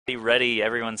ready.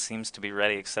 Everyone seems to be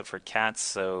ready except for Cats,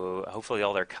 so hopefully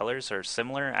all their colors are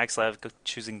similar. Axslav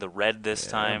choosing the red this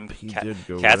time. He did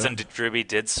go Cats red. and Drewbie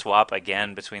did swap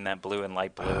again between that blue and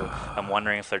light blue. I'm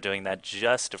wondering if they're doing that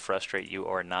just to frustrate you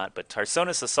or not. But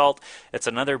Tarsonis Assault, it's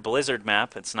another Blizzard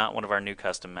map. It's not one of our new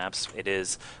custom maps. It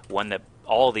is one that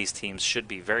all these teams should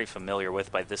be very familiar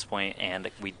with by this point, and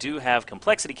we do have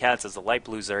Complexity Cats as the light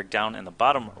blue Zerg down in the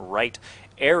bottom right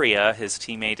area. His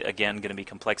teammate, again, going to be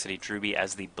Complexity Drewbie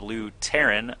as the blue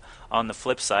Terran. On the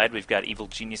flip side, we've got Evil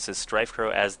Genius's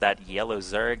StrifeCro as that yellow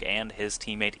Zerg, and his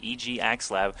teammate E.G.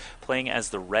 Axslav playing as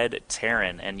the red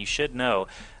Terran. And you should know,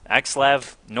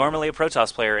 Axslav, normally a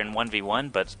Protoss player in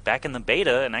 1v1, but back in the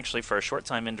beta, and actually for a short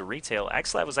time into retail,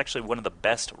 Axslav was actually one of the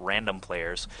best random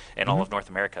players in all of North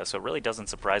America, so it really doesn't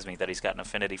surprise me that he's got an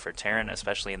affinity for Terran,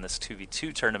 especially in this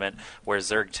 2v2 tournament, where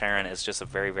Zerg-Terran is just a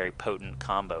very, very potent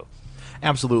combo.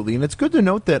 Absolutely, and it's good to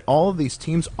note that all of these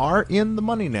teams are in the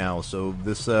money now. So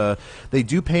this they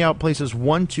do pay out places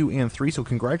 1, 2, and 3. So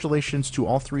congratulations to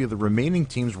all 3 of the remaining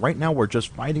teams. Right now, we're just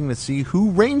fighting to see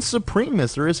who reigns supreme,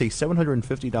 as there is a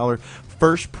 $750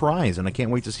 first prize, and I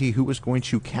can't wait to see who is going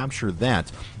to capture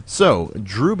that. So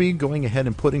Drewbie going ahead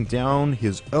and putting down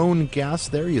his own gas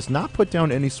there. He has not put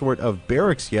down any sort of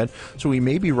barracks yet, so he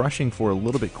may be rushing for a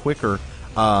little bit quicker.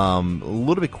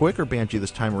 Banshee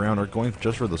this time around, are going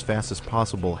just for those fastest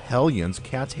possible Hellions.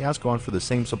 Cats has gone for the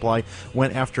same supply,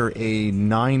 went after a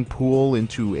 9 pool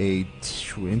into a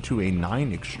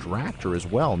 9 extractor as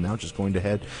well. Now just going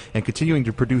ahead and continuing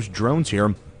to produce drones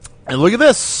here. And look at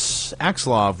this!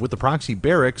 Axslav with the proxy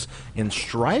barracks, and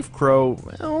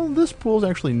StrifeCro, well, this pool's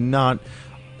actually not...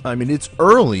 I mean, it's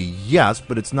early, yes,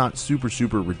 but it's not super,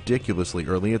 super ridiculously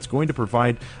early. It's going to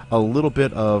provide a little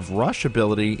bit of rush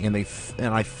ability, and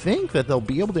I think that they'll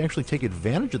be able to actually take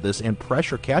advantage of this and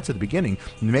pressure Cats at the beginning.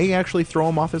 May actually throw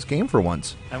him off his game for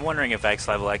once. I'm wondering if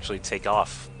Axslav will actually take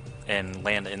off and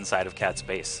land inside of Cat's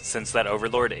base, since that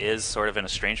Overlord is sort of in a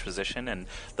strange position, and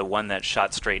the one that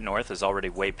shot straight north is already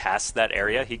way past that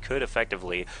area. He could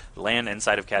effectively land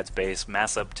inside of Cat's base,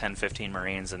 mass up 10-15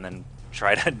 Marines, and then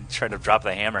try to drop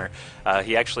the hammer.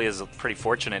 He actually is pretty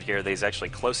fortunate here that he's actually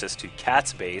closest to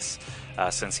Cat's base,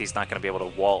 since he's not going to be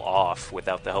able to wall off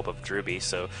without the help of Drewbie.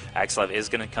 So Axslav is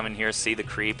going to come in here, see the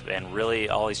creep, and really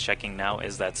all he's checking now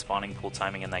is that spawning pool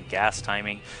timing and that gas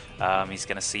timing. He's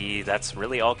going to see that's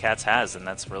really all Cats has, and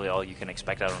that's really all you can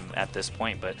expect out of him at this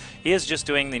point. But he is just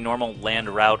doing the normal land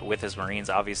route with his Marines.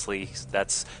 Obviously,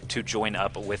 that's to join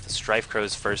up with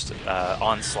StrifeCro's first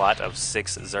onslaught of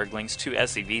 6 Zerglings, 2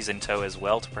 SCVs in tow as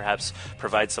well, to perhaps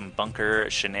provide some bunker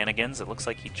shenanigans. It looks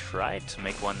like he tried to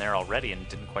make one there already and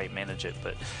didn't quite manage it,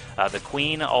 but the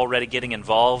Queen already getting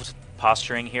involved,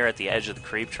 posturing here at the edge of the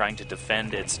creep, trying to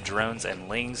defend its drones and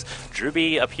lings.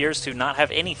 Drewbie appears to not have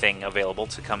anything available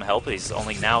to come help. He's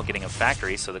only now getting a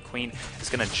factory, so the Queen is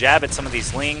going to jab at some of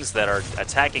these lings that are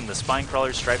attacking the spine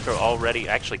crawlers. StrifeCro already,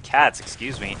 actually Cats,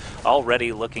 excuse me,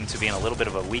 already looking to be in a little bit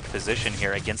of a weak position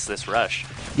here against this rush.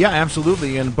 Yeah,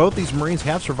 absolutely, and both these Marines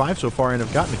have survived so far and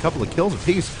have gotten a couple of kills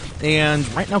apiece.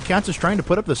 And right now, Cats is trying to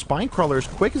put up the spine crawler as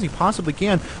quick as he possibly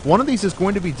can. One of these is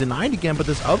going to be denied again, but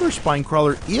this other spine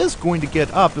crawler is going to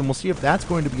get up, and we'll see if that's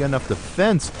going to be enough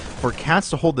defense for Cats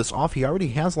to hold this off. He already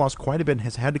has lost quite a bit and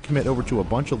has had to commit over to a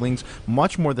bunch of lings,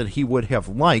 much more than he would have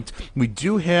liked. We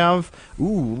do have,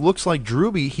 looks like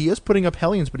Drewbie, he is putting up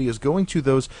Hellions, but he is going to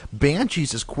those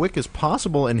Banshees as quick as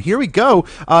possible. And here we go.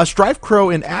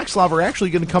 StrifeCro and Axslav are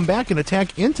actually going to come back and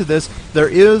attack into this. There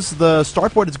is the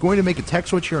startboard is going to make a tech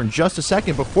switch here in just a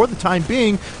second, but for the time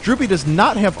being, Drewbie does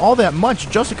not have all that much,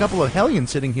 just a couple of Hellions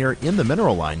sitting here in the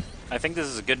mineral line. I think this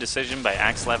is a good decision by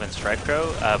Axslav and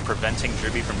StrifeCro, preventing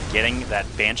Drewbie from getting that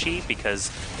Banshee, because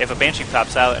if a Banshee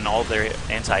pops out and all their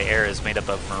anti-air is made up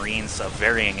of Marines of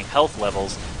varying health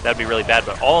levels, that would be really bad.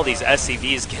 But all these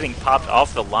SCVs getting popped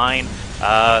off the line,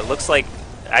 looks like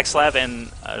Axslav and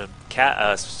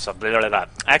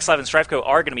Axslav and StrifeCro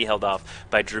are going to be held off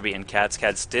by Drewbie and Cats.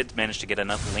 Cats did manage to get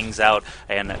enough lings out,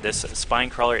 and this spine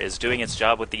crawler is doing its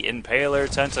job with the Impaler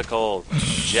Tentacle,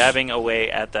 jabbing away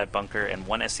at that bunker, and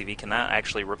one SCV cannot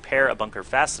actually repair a bunker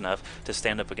fast enough to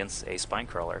stand up against a spine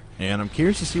crawler. And I'm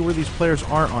curious to see where these players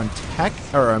are on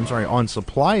on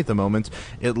supply at the moment.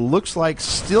 It looks like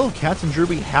still Cats and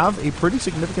Drewbie have a pretty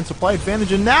significant supply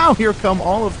advantage, and now here come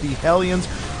all of the Hellions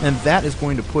and that is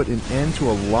going to put an end to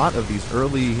a lot of these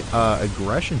early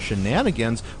aggression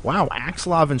shenanigans. Wow,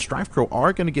 Axslav and StrifeCro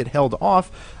are going to get held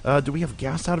off. Do we have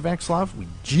gas out of Axslav? We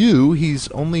do. He's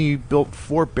only built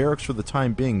 4 barracks for the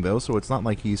time being, though, so it's not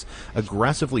like he's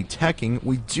aggressively teching.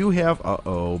 We do have,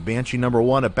 Banshee number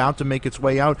 1 about to make its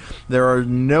way out. There are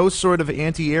no sort of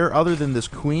anti-air other than this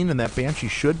queen, and that Banshee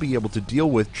should be able to deal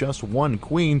with just 1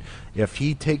 queen. If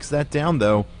he takes that down,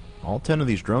 though, all 10 of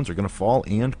these drones are going to fall,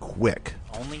 and quick.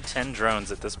 Only 10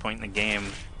 drones at this point in the game.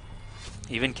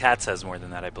 Even Katz has more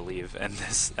than that, I believe. And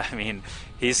this, I mean,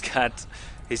 he's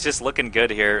just looking good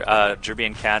here. Drewbie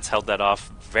and Katz held that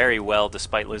off very well,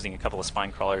 despite losing a couple of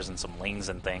spine crawlers and some lings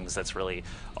and things. That's really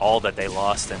all that they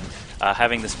lost. And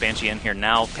having this Banshee in here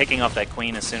now, picking off that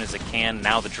queen as soon as it can.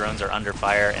 Now the drones are under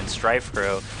fire, and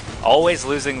StrifeCro always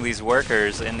losing these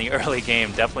workers in the early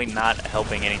game, definitely not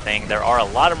helping anything. There are a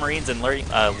lot of Marines and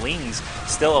lings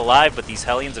still alive, but these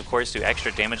Hellions, of course, do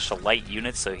extra damage to light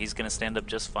units, so he's going to stand up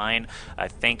just fine. I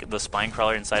think the spine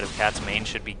crawler inside of Katz's main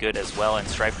should be good as well, and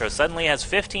StrifeCro suddenly has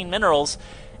 15 minerals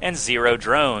and 0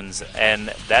 drones, and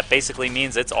that basically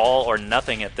means it's all or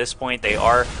nothing at this point. They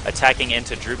are attacking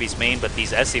into Drewbie's main, but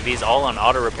these SCVs all on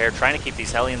auto repair, trying to keep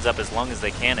these Hellions up as long as they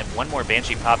can. If one more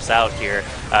Banshee pops out here,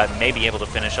 may be able to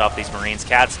finish off these Marines.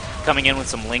 Katz coming in with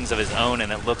some lings of his own,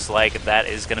 and it looks like that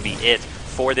is going to be it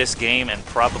for this game and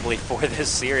probably for this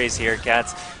series here.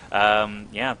 Katz,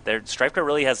 yeah, StrifeCro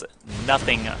really has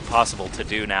nothing possible to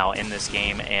do now in this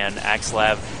game, and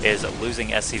Axslav is losing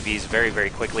SCVs very, very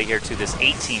quickly here to this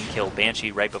 18-kill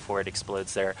Banshee right before it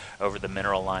explodes there over the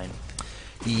mineral line.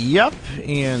 Yep,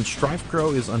 and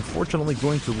StrifeCro is unfortunately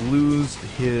going to lose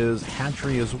his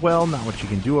hatchery as well. Not much you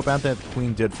can do about that. The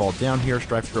queen did fall down here.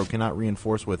 StrifeCro cannot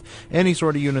reinforce with any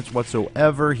sort of units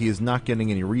whatsoever. He is not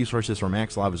getting any resources from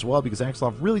Axslav as well, because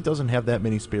Axslav really doesn't have that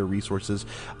many spare resources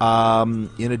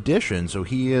in addition. So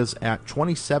he is at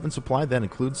 27 supply. That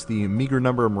includes the meager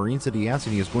number of Marines that he has,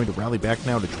 and he is going to rally back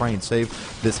now to try and save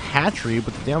this hatchery,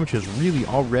 but the damage has really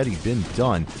already been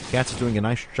done. Katz is doing a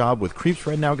nice job with creeps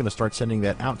right now. Going to start sending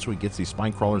that out so he gets these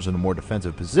spine crawlers in a more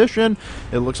defensive position.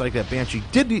 It looks like that Banshee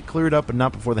did get cleared up, but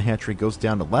not before the hatchery goes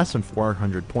down to less than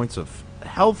 400 points of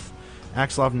health.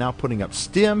 Axslav now putting up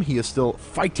stim. He is still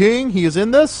fighting. He is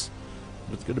in this.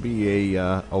 It's going to be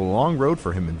a long road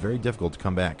for him and very difficult to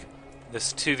come back.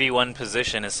 This 2v1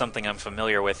 position is something I'm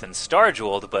familiar with in Star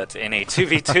Jeweled, but in a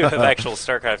 2v2 of actual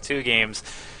StarCraft 2 games,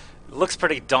 looks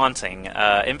pretty daunting.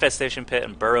 Infestation Pit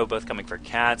and Burrow both coming for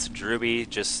Katz. Drewbie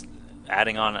just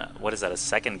adding on, what is that, a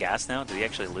second gas now? Did he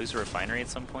actually lose a refinery at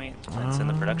some point? It's in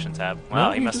the production tab. Well,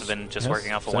 no, he must have been just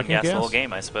working off of 1 gas the whole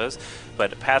game, I suppose.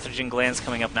 But Pathogen Glands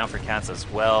coming up now for Katz as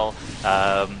well.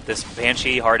 This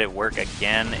Banshee hard at work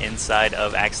again inside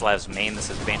of Axslav's main. This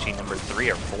is Banshee number 3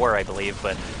 or 4, I believe,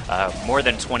 but more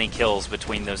than 20 kills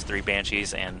between those 3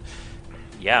 Banshees, and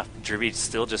yeah, Drewbie's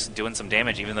still just doing some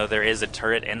damage, even though there is a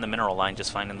turret in the mineral line,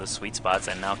 just finding the sweet spots.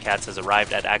 And now Katz has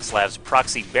arrived at Axslav's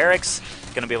proxy barracks.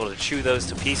 Going to be able to chew those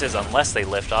to pieces unless they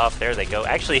lift off. There they go.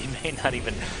 Actually, he may not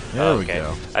even... There we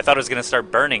go. I thought it was going to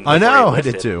start burning. I know, I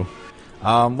did too.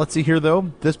 Let's see here,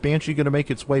 though. This Banshee going to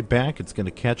make its way back. It's going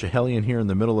to catch a Hellion here in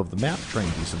the middle of the map, trying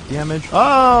to do some damage.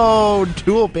 Oh,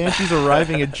 dual Banshees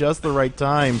arriving at just the right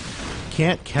time.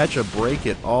 Can't catch a break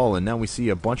at all, and now we see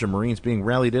a bunch of Marines being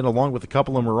rallied in along with a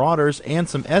couple of Marauders and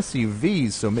some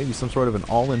SCVs, so maybe some sort of an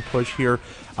all-in push here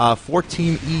for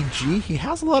Team EG. He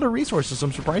has a lot of resources.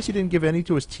 I'm surprised he didn't give any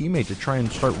to his teammate to try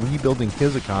and start rebuilding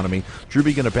his economy.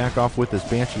 Drewbie going to back off with this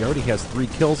Banshee. He already has 3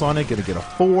 kills on it, going to get a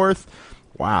 4th.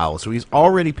 Wow, so he's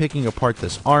already picking apart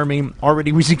this army.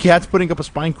 Already we see Katz putting up a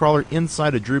spine crawler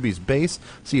inside of Drewbie's base.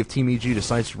 See if Team EG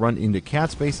decides to run into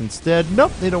Katz's base instead.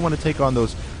 Nope, they don't want to take on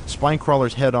those spine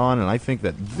crawlers head on, and I think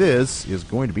that this is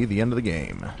going to be the end of the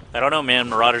game. I don't know, man.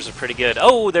 Marauders are pretty good.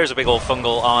 Oh, there's a big old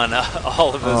fungal on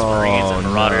all of those Marines and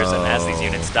Marauders, and as these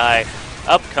units die,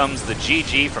 up comes the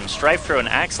GG from StrifeCro and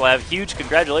Axslav. Huge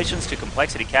congratulations to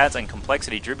coLCatz and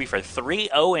coLDrewbie for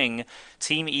 3-0ing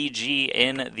Team EG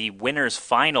in the winners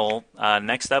final.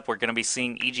 Next up, we're going to be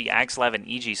seeing EG Axslav and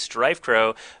EG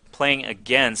StrifeCro playing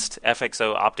against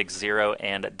FXO Optic Zero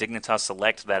and Dignitas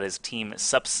Select. That is Team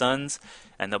Subsuns,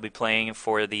 and they'll be playing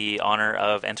for the honor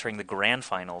of entering the grand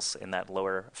finals in that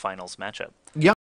lower finals matchup. Yep.